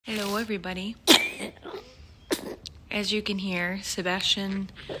Hello everybody. As you can hear,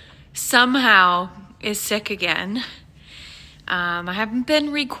 Sebastian somehow is sick again. I haven't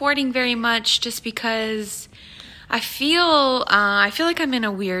been recording very much just because I feel like I'm in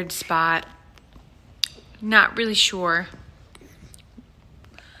a weird spot. Not really sure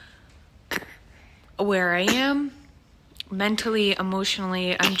where I am mentally,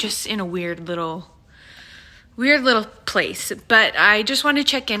 emotionally. I'm just in a weird little place, but I just want to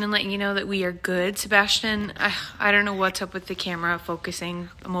check in and let you know that we are good. Sebastian, I don't know what's up with the camera focusing.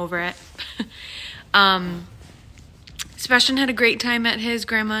 I'm over it. Sebastian had a great time at his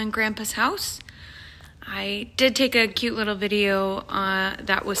grandma and grandpa's house. I did take a cute little video.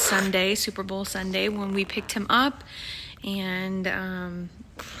 That was Sunday, Super Bowl Sunday, when we picked him up, and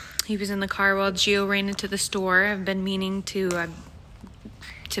he was in the car while Gio ran into the store. I've been meaning to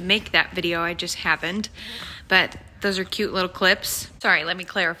make that video. I just haven't. But those are cute little clips. Sorry, let me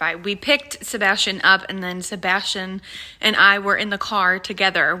clarify. We picked Sebastian up, and then Sebastian and I were in the car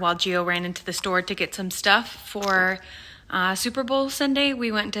together while Gio ran into the store to get some stuff for Super Bowl Sunday.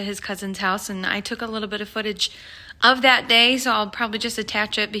 We went to his cousin's house, and I took a little bit of footage of that day, so I'll probably just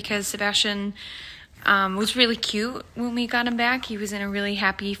attach it because Sebastian was really cute when we got him back. He was in a really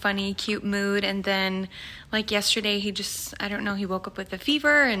happy, funny, cute mood. And then, like yesterday, I don't know, he woke up with a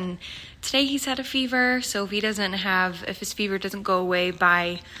fever, and today he's had a fever. So if his fever doesn't go away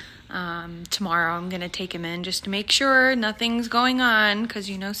by tomorrow, I'm going to take him in just to make sure nothing's going on, because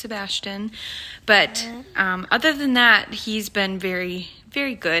you know Sebastian. But other than that, he's been very,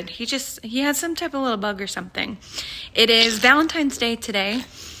 very good. He has some type of little bug or something. It is Valentine's Day today.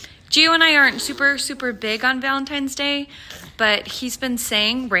 Gio and I aren't super, super big on Valentine's Day, but he's been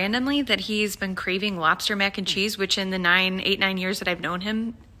saying randomly that he's been craving lobster mac and cheese, which in the 8-9 years that I've known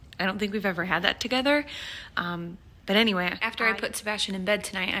him, I don't think we've ever had that together. But anyway, after I put Sebastian in bed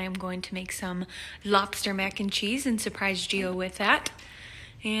tonight, I am going to make some lobster mac and cheese and surprise Gio with that.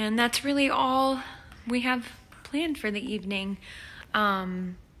 And that's really all we have planned for the evening.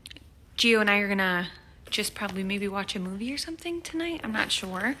 Gio and I are gonna just probably maybe watch a movie or something tonight. I'm not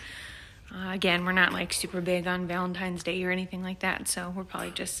sure. Again, we're not like super big on Valentine's Day or anything like that, so we'll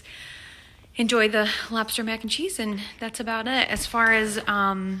probably just enjoy the lobster mac and cheese, and that's about it. As far as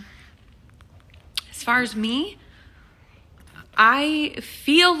me, I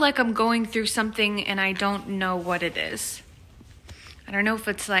feel like I'm going through something and I don't know what it is. I don't know if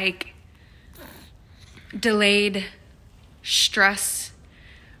it's like delayed stress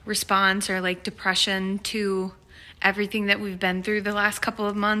response or like depression to everything that we've been through the last couple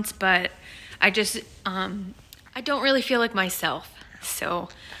of months, but I just I don't really feel like myself. So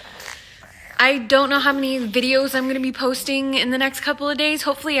I don't know how many videos I'm going to be posting in the next couple of days.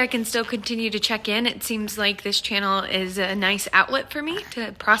 Hopefully I can still continue to check in. It seems like this channel is a nice outlet for me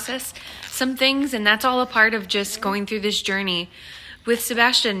to process some things, and that's all a part of just going through this journey. With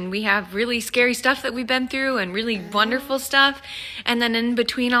Sebastian, we have really scary stuff that we've been through and really wonderful stuff. And then in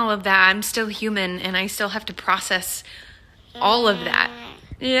between all of that, I'm still human and I still have to process all of that.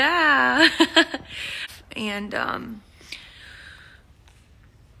 Yeah. And I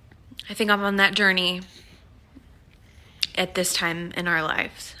think I'm on that journey at this time in our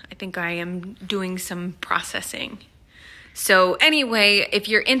lives. I think I am doing some processing. So anyway, if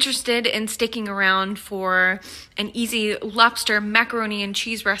you're interested in sticking around for an easy lobster macaroni and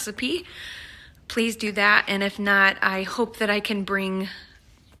cheese recipe, please do that. And if not, I hope that I can bring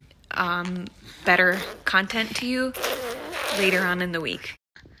better content to you later on in the week.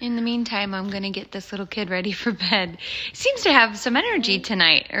 In the meantime, I'm going to get this little kid ready for bed. He seems to have some energy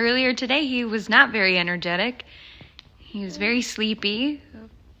tonight. Earlier today, he was not very energetic. He was very sleepy.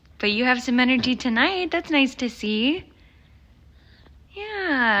 But you have some energy tonight. That's nice to see.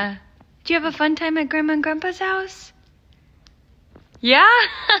 Yeah. Did you have a fun time at Grandma and Grandpa's house? Yeah?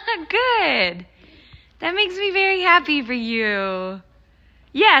 Good. That makes me very happy for you.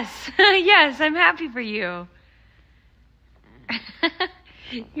 Yes. Yes, I'm happy for you.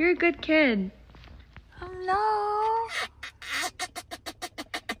 You're a good kid. Hello.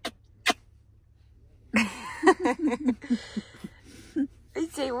 I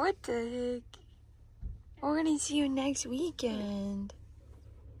say, what the heck? We're gonna see you next weekend.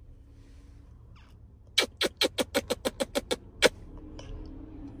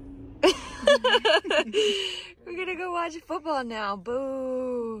 We're gonna go watch football now.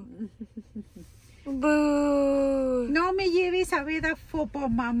 Boo. Boo. No me lleves a ver a fútbol,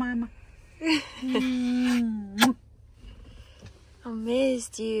 mamá. I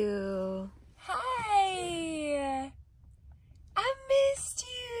missed you. Hi. I missed you.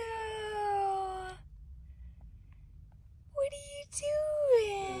 What are you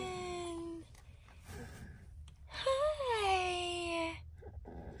doing?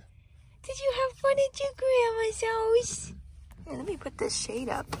 wanted your grandma's house. Here, let me put this shade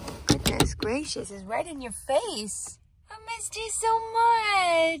up. Goodness gracious, it's right in your face. I missed you so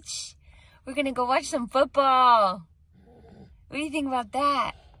much. We're gonna go watch some football. What do you think about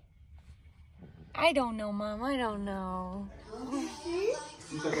that? I don't know, Mom. I don't know.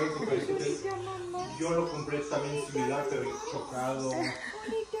 Yo lo compré también similar, pero chocado.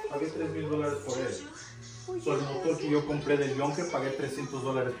 Pagué $3,000 por él. So, el motor que yo compré del Yonke pagué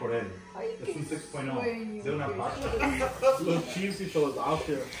 $300 por él. Es un 6.0 de una pasta. Los chips y todos out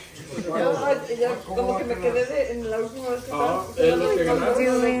there. Ya como que me quedé en la última vez que estaba. Es lo que ganaste.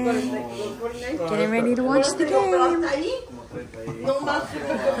 Getting ready to watch the game. No más,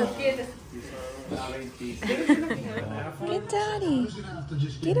 como quieres. Get Daddy.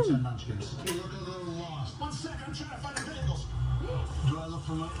 Get him.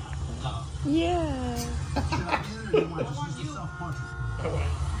 Yeah.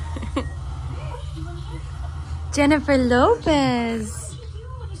 Jennifer Lopez.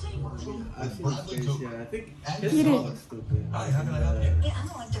 I think his song looks stupid.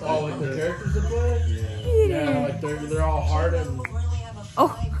 Oh, like the characters they play? Yeah, like they're all hard and...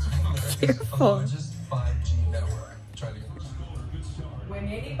 Oh, careful. When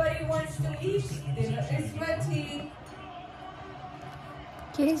anybody wants to eat, it's sweaty.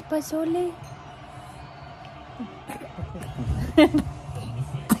 ¿Quieres pozole?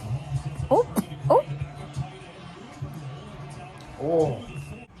 Oh, oh. Oh.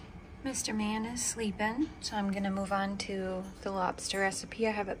 Mr. Man is sleeping, so I'm gonna move on to the lobster recipe.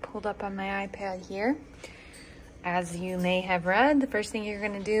 I have it pulled up on my iPad here. As you may have read, the first thing you're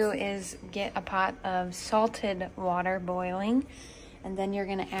gonna do is get a pot of salted water boiling, and then you're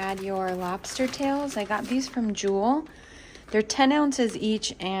gonna add your lobster tails. I got these from Jewel. They're 10 ounces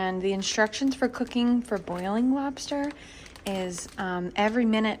each, and the instructions for cooking for boiling lobster is every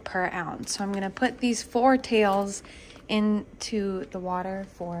minute per ounce. So I'm gonna put these 4 tails into the water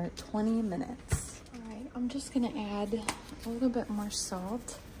for 20 minutes. All right, I'm just gonna add a little bit more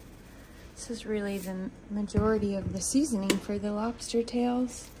salt. This is really the majority of the seasoning for the lobster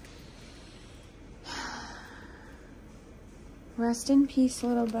tails. Rest in peace,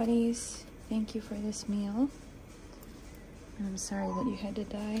 little buddies. Thank you for this meal. And I'm sorry that you had to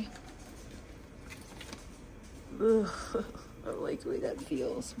die. Ugh, I don't like the way that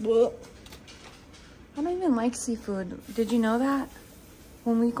feels. Whoa. I don't even like seafood. Did you know that?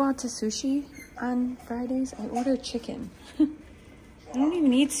 When we go out to sushi on Fridays, I order chicken. I don't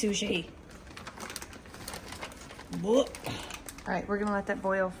even eat sushi. All right, we're gonna let that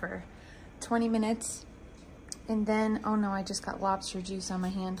boil for 20 minutes. And then, oh no, I just got lobster juice on my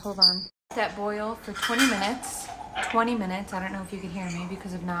hand. Hold on. Let that boil for 20 minutes. 20 minutes. I don't know if you can hear me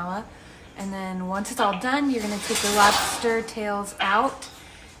because of Nala. And then once it's all done, you're gonna take the lobster tails out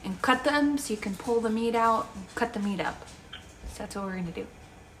and cut them so you can pull the meat out and cut the meat up. So that's what we're gonna do.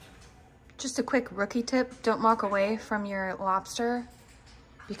 Just a quick rookie tip, don't walk away from your lobster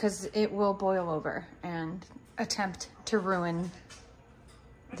because it will boil over and attempt to ruin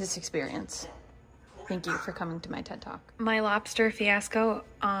this experience. Thank you for coming to my TED Talk. My lobster fiasco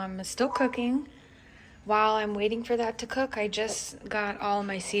is still cooking. While I'm waiting for that to cook, I just got all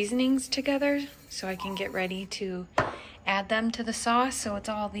my seasonings together so I can get ready to add them to the sauce. So it's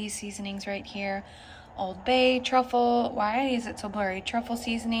all these seasonings right here. Old Bay, truffle, why is it so blurry? Truffle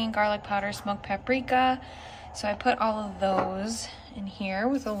seasoning, garlic powder, smoked paprika. So I put all of those in here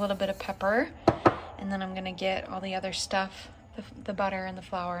with a little bit of pepper. And then I'm gonna get all the other stuff, the butter and the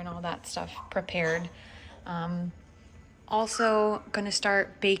flour and all that stuff prepared. Also gonna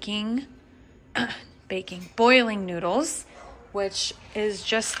start boiling noodles, which is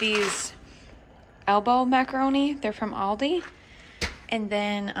just these elbow macaroni. They're from Aldi. And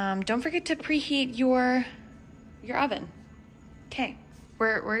then don't forget to preheat your oven. Okay,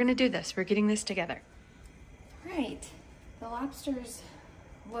 we're gonna do this. We're getting this together. Right, the lobsters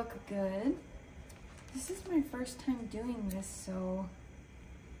look good. This is my first time doing this, so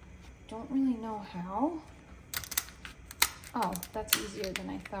don't really know how. Oh, that's easier than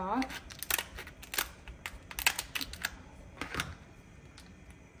I thought.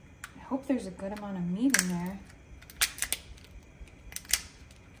 I hope there's a good amount of meat in there.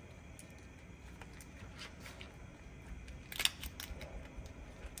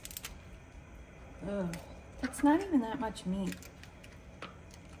 Ugh, that's not even that much meat.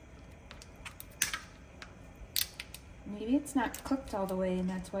 Maybe it's not cooked all the way and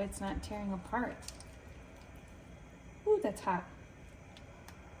that's why it's not tearing apart. Ooh, that's hot.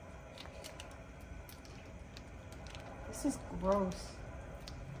 This is gross.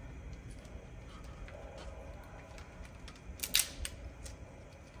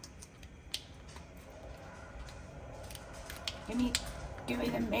 Give me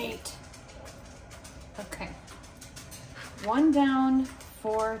the mate. Okay. 1 down,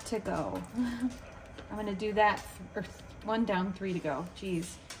 4 to go. I'm gonna do that, or 1 down, 3 to go.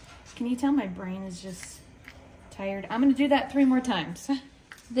 Jeez. Can you tell my brain is just tired? I'm gonna do that 3 more times.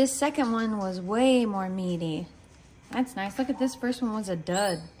 This second one was way more meaty. That's nice. Look at this first one was a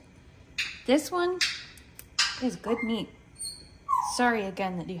dud. This one is good meat. Sorry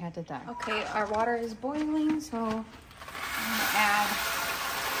again that you had to die. Okay, our water is boiling, so I'm gonna add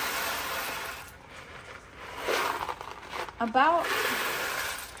about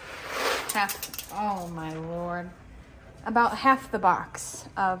half, oh my Lord, about half the box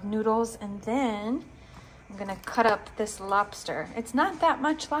of noodles, and then I'm gonna cut up this lobster. It's not that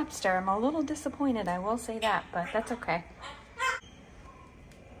much lobster. I'm a little disappointed, I will say that, but that's okay.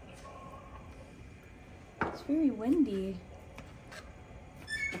 It's very windy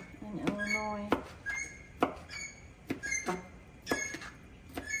in Illinois. So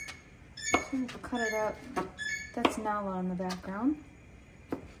I'm gonna cut it up. That's Nala in the background.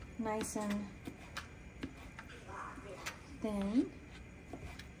 Nice and thin.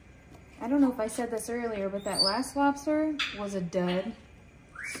 I don't know if I said this earlier, but that last lobster was a dud.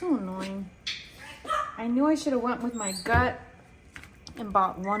 So annoying. I knew I should have went with my gut and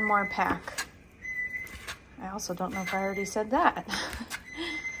bought 1 more pack. I also don't know if I already said that.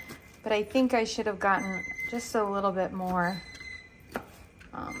 But I think I should have gotten just a little bit more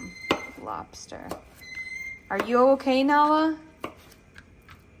lobster. Are you okay, Nala?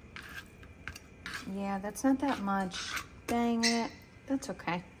 Yeah, that's not that much. Dang it. That's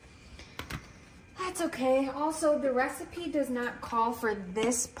okay. That's okay. Also, the recipe does not call for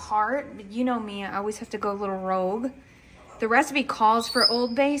this part. You know me, I always have to go a little rogue. The recipe calls for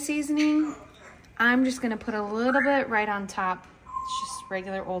Old Bay seasoning. I'm just gonna put a little bit right on top. It's just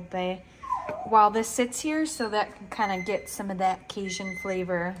regular Old Bay. While this sits here, so that can kind of get some of that Cajun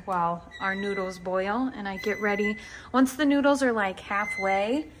flavor while our noodles boil and I get ready. Once the noodles are like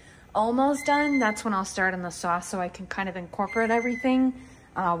halfway, almost done, that's when I'll start on the sauce so I can kind of incorporate everything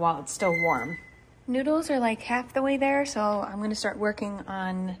while it's still warm. Noodles are like half the way there, so I'm gonna start working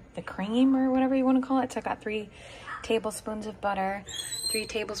on the cream or whatever you wanna call it. So I got 3 tablespoons of butter, 3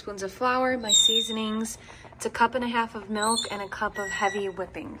 tablespoons of flour, my seasonings. It's 1.5 cups of milk and 1 cup of heavy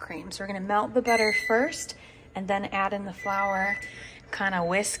whipping cream. So we're gonna melt the butter first and then add in the flour, kind of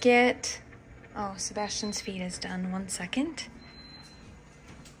whisk it. Oh, Sebastian's feed is done. 1 second.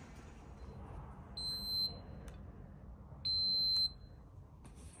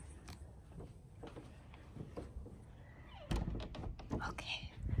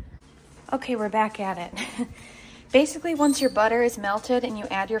 Okay, we're back at it. Basically, once your butter is melted and you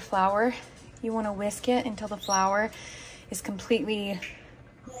add your flour, you want to whisk it until the flour is completely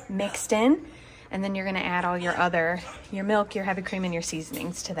mixed in, and then you're going to add all your milk, your heavy cream, and your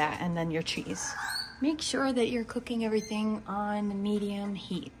seasonings to that, and then your cheese. Make sure that you're cooking everything on medium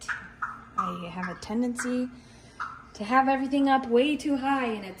heat. I have a tendency to have everything up way too high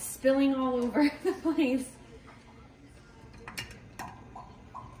and it's spilling all over the place.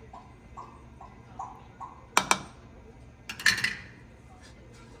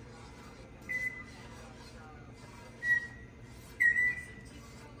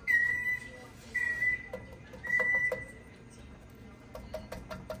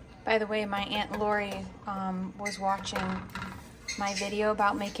 By the way, my Aunt Lori was watching my video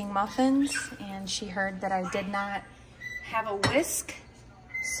about making muffins, and she heard that I did not have a whisk,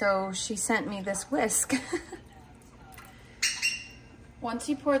 so she sent me this whisk. Once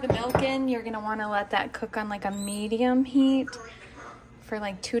you pour the milk in, you're gonna wanna let that cook on like a medium heat for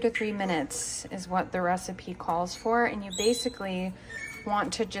like 2 to 3 minutes is what the recipe calls for, and you basically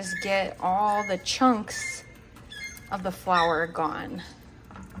want to just get all the chunks of the flour gone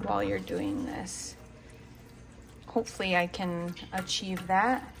while you're doing this. Hopefully I can achieve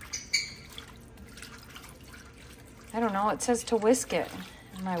that. I don't know, it says to whisk it.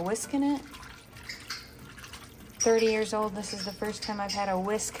 Am I whisking it? 30 years old, this is the first time I've had a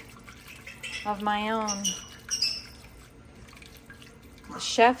whisk of my own. The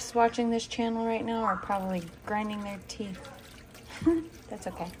chefs watching this channel right now are probably grinding their teeth. That's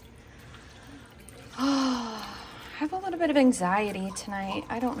okay. I have a little bit of anxiety tonight.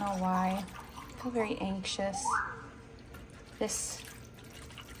 I don't know why. I feel very anxious. This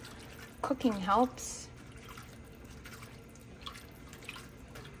cooking helps.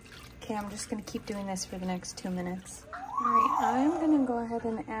 Okay, I'm just gonna keep doing this for the next 2 minutes. All right, I'm gonna go ahead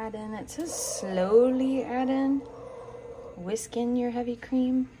and add in, it says slowly add in, whisk in your heavy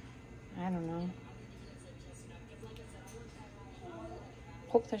cream. I don't know.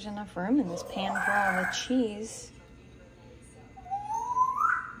 Hope there's enough room in this pan for all the cheese.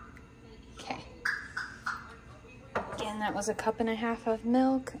 And that was a 1.5 cups of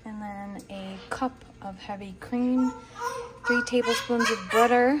milk, and then a cup of heavy cream, 3 tablespoons of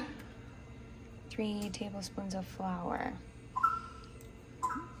butter, 3 tablespoons of flour.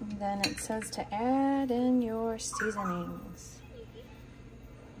 And then it says to add in your seasonings.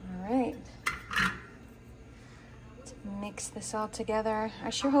 All right. Let's mix this all together.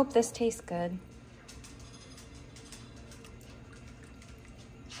 I sure hope this tastes good.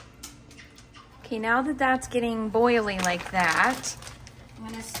 Okay, now that that's getting boily like that, I'm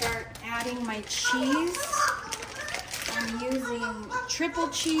gonna start adding my cheese. I'm using triple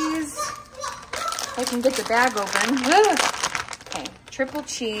cheese. If I can get the bag open. Okay, triple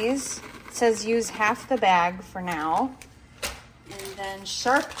cheese. It says use half the bag for now. And then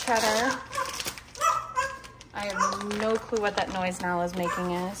sharp cheddar. I have no clue what that noise now is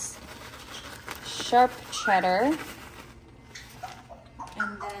making is. Sharp cheddar.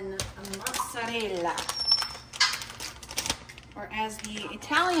 And then mozzarella. Or as the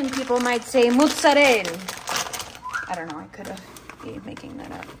Italian people might say, mozzarella. I don't know, I could have been making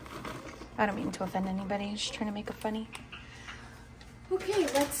that up. I don't mean to offend anybody, I'm just trying to make it funny. Okay,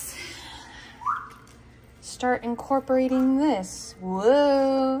 let's start incorporating this.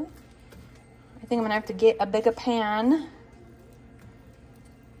 Whoa. I think I'm gonna have to get a bigger pan.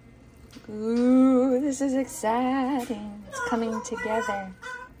 Ooh, this is exciting. It's coming together.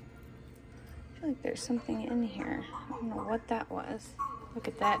 I feel like there's something in here. I don't know what that was. Look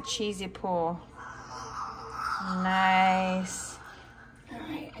at that cheesy pool. Nice. All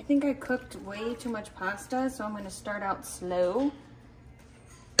right, I think I cooked way too much pasta, so I'm gonna start out slow.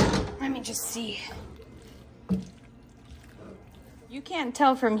 Let me just see. You can't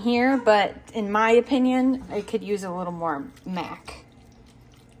tell from here, but in my opinion, I could use a little more mac.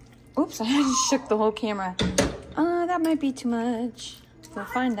 Oops, I just shook the whole camera. That might be too much. We'll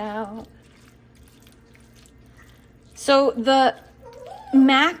find out. So the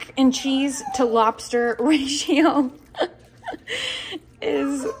mac and cheese to lobster ratio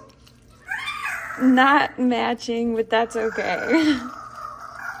is not matching, but that's okay.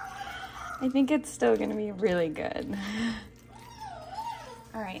 I think it's still gonna be really good.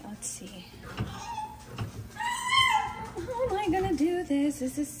 All right, let's see. How am I gonna do this?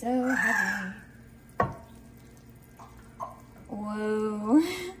 This is so heavy. Whoa.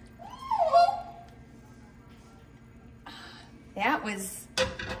 That was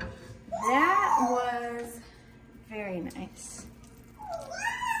very nice.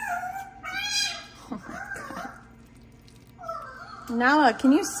 Oh my God. Nala,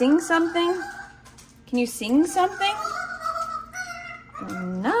 can you sing something? Can you sing something?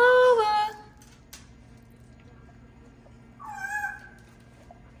 Nala.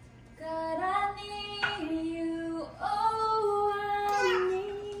 God, I need you. Oh, I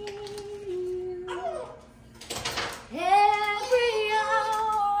need you. Every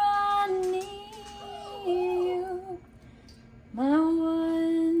hour I need you. My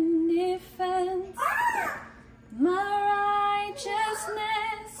one defense, my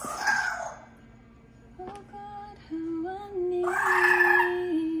righteousness. Oh God, how I need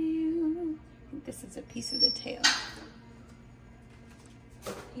you. I think this is a piece of the tail.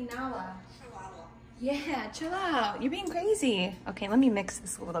 Inala. Yeah, chill out. You're being crazy. Okay, let me mix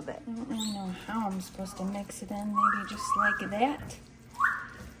this a little bit. I don't really know how I'm supposed to mix it in. Maybe just like that.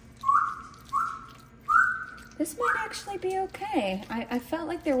 This might actually be okay. I felt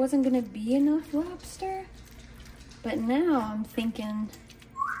like there wasn't gonna be enough lobster, but now I'm thinking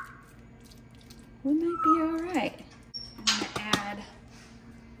we might be all right. I'm gonna add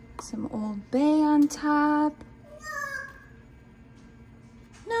some Old Bay on top.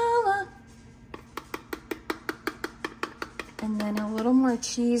 Noah. And then a little more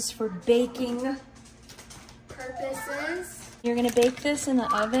cheese for baking purposes. You're gonna bake this in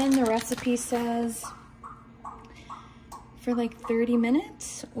the oven. The recipe says for like 30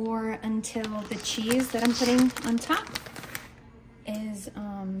 minutes or until the cheese that I'm putting on top is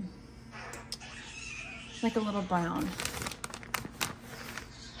like a little brown.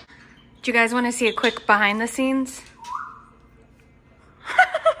 Do you guys want to see a quick behind the scenes?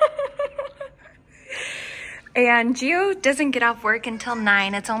 And Gio doesn't get off work until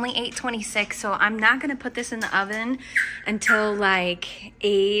 9. It's only 8:26, so I'm not gonna put this in the oven until like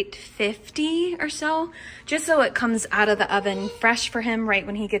 8:50 or so, just so it comes out of the oven fresh for him right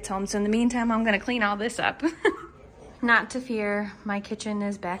when he gets home. So in the meantime, I'm gonna clean all this up. Not to fear, my kitchen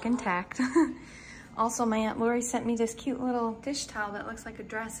is back intact. Also, my Aunt Lori sent me this cute little dish towel that looks like a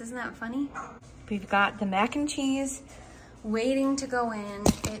dress. Isn't that funny? We've got the mac and cheese waiting to go in.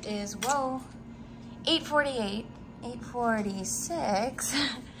 It is, whoa, 8:48, 8:46.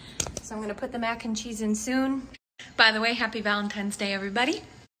 So I'm gonna put the mac and cheese in soon. By the way, happy Valentine's Day, everybody.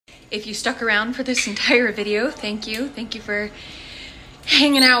 If you stuck around for this entire video, thank you. Thank you for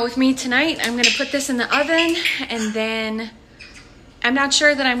hanging out with me tonight. I'm gonna put this in the oven, and then I'm not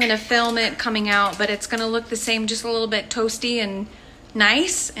sure that I'm gonna film it coming out, but it's gonna look the same, just a little bit toasty and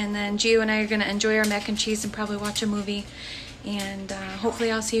nice. And then Gio and I are gonna enjoy our mac and cheese and probably watch a movie. And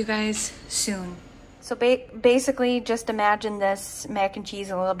hopefully I'll see you guys soon. So basically, just imagine this mac and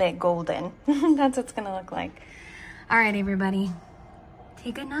cheese a little bit golden. That's what it's gonna look like. All right, everybody.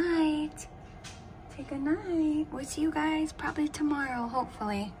 Say good night. Say good night. We'll see you guys probably tomorrow,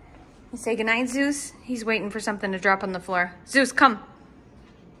 hopefully. You say good night, Zeus? He's waiting for something to drop on the floor. Zeus, come.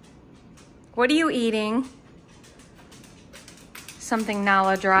 What are you eating? Something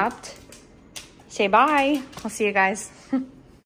Nala dropped. Say bye. I'll see you guys.